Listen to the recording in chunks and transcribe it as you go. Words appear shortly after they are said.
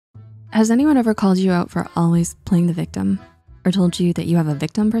Has anyone ever called you out for always playing the victim or told you that you have a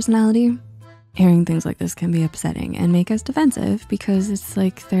victim personality? Hearing things like this can be upsetting and make us defensive because it's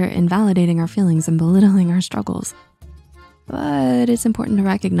like they're invalidating our feelings and belittling our struggles. But it's important to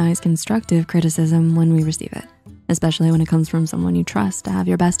recognize constructive criticism when we receive it, especially when it comes from someone you trust to have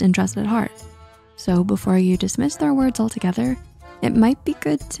your best interest at heart. So before you dismiss their words altogether, it might be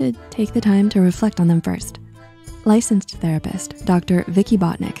good to take the time to reflect on them first. Licensed therapist Dr. Vicky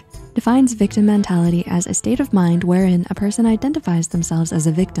Botnick defines victim mentality as a state of mind wherein a person identifies themselves as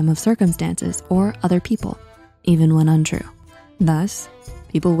a victim of circumstances or other people, even when untrue. Thus,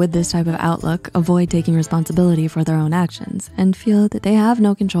 people with this type of outlook avoid taking responsibility for their own actions and feel that they have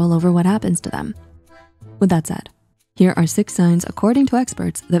no control over what happens to them. With that said, here are 6 signs, according to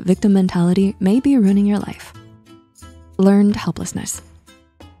experts, that victim mentality may be ruining your life. Learned helplessness.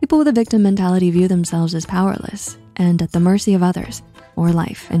 People with a victim mentality view themselves as powerless and at the mercy of others, or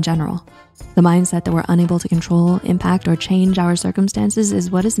life in general. The mindset that we're unable to control, impact, or change our circumstances is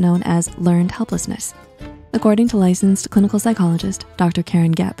what is known as learned helplessness. According to licensed clinical psychologist, Dr.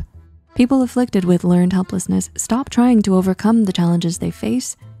 Karen Gepp, people afflicted with learned helplessness stop trying to overcome the challenges they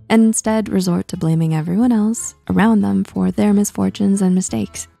face and instead resort to blaming everyone else around them for their misfortunes and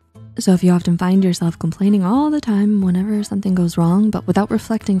mistakes. So if you often find yourself complaining all the time whenever something goes wrong, but without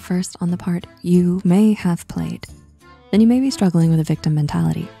reflecting first on the part you may have played, then you may be struggling with a victim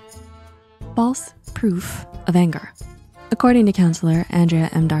mentality. False proof of anger. According to counselor Andrea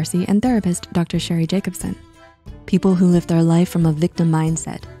M. Darcy and therapist Dr. Sherry Jacobson, people who live their life from a victim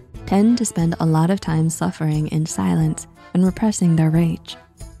mindset tend to spend a lot of time suffering in silence and repressing their rage.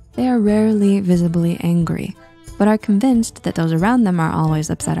 They are rarely visibly angry, but are convinced that those around them are always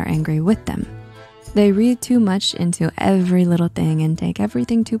upset or angry with them. They read too much into every little thing and take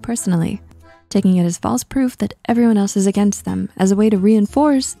everything too personally, taking it as false proof that everyone else is against them as a way to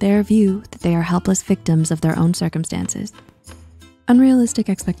reinforce their view that they are helpless victims of their own circumstances. Unrealistic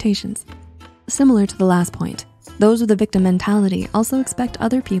expectations. Similar to the last point, those with a victim mentality also expect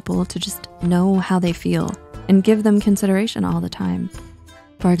other people to just know how they feel and give them consideration all the time.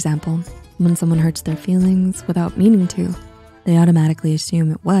 For example, when someone hurts their feelings without meaning to, they automatically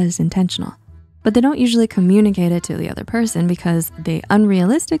assume it was intentional. But they don't usually communicate it to the other person because they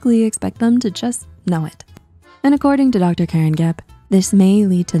unrealistically expect them to just know it. And according to Dr. Karen Gepp, this may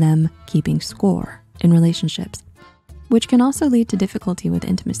lead to them keeping score in relationships, which can also lead to difficulty with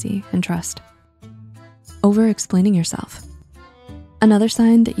intimacy and trust. Over-explaining yourself. Another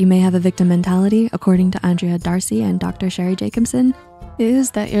sign that you may have a victim mentality, according to Andrea Darcy and Dr. Sherry Jacobson,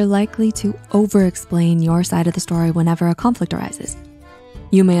 is that you're likely to over-explain your side of the story whenever a conflict arises.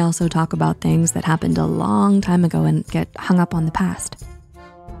 You may also talk about things that happened a long time ago and get hung up on the past.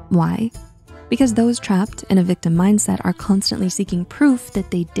 Why? Because those trapped in a victim mindset are constantly seeking proof that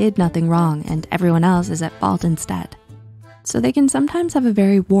they did nothing wrong and everyone else is at fault instead. So they can sometimes have a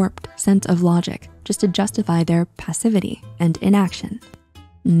very warped sense of logic just to justify their passivity and inaction.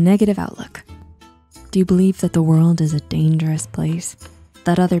 Negative outlook. Do you believe that the world is a dangerous place?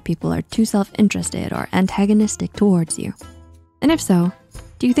 That other people are too self-interested or antagonistic towards you? And if so,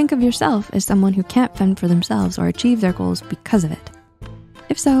 do you think of yourself as someone who can't fend for themselves or achieve their goals because of it?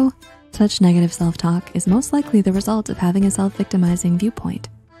 If so, such negative self-talk is most likely the result of having a self-victimizing viewpoint,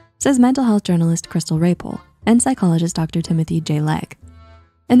 says mental health journalist Crystal Rapol and psychologist Dr. Timothy J. Legg.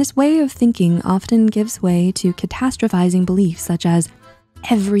 And this way of thinking often gives way to catastrophizing beliefs such as,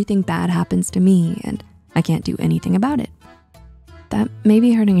 everything bad happens to me and I can't do anything about it. That may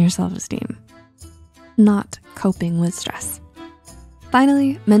be hurting your self-esteem, not coping with stress.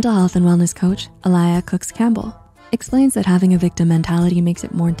 Finally, mental health and wellness coach Alaya Cooks-Campbell explains that having a victim mentality makes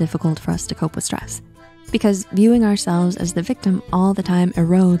it more difficult for us to cope with stress because viewing ourselves as the victim all the time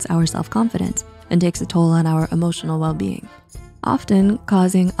erodes our self-confidence and takes a toll on our emotional well-being, often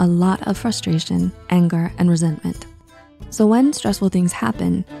causing a lot of frustration, anger, and resentment. So when stressful things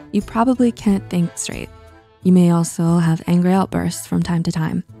happen, you probably can't think straight. You may also have angry outbursts from time to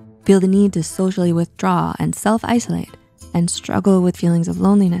time, feel the need to socially withdraw and self-isolate, and struggle with feelings of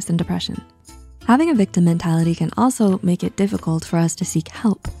loneliness and depression. Having a victim mentality can also make it difficult for us to seek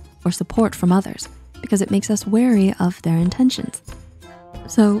help or support from others because it makes us wary of their intentions.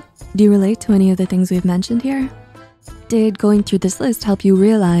 So, do you relate to any of the things we've mentioned here? Did going through this list help you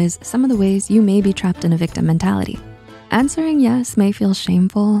realize some of the ways you may be trapped in a victim mentality? Answering yes may feel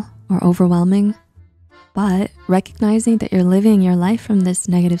shameful or overwhelming, but recognizing that you're living your life from this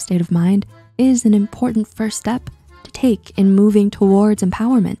negative state of mind is an important first step to take in moving towards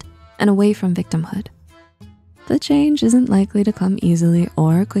empowerment and away from victimhood. The change isn't likely to come easily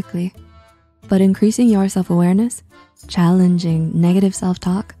or quickly, but increasing your self-awareness, challenging negative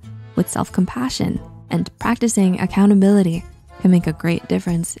self-talk, with self-compassion and practicing accountability can make a great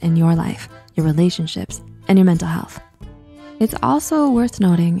difference in your life, your relationships, and your mental health. It's also worth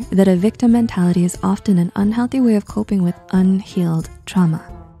noting that a victim mentality is often an unhealthy way of coping with unhealed trauma.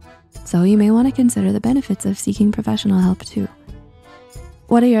 So you may want to consider the benefits of seeking professional help too.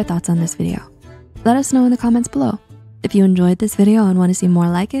 What are your thoughts on this video? Let us know in the comments below. If you enjoyed this video and want to see more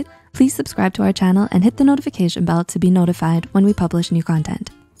like it, please subscribe to our channel and hit the notification bell to be notified when we publish new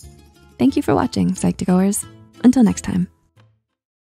content. Thank you for watching, Psych2Goers. Until next time.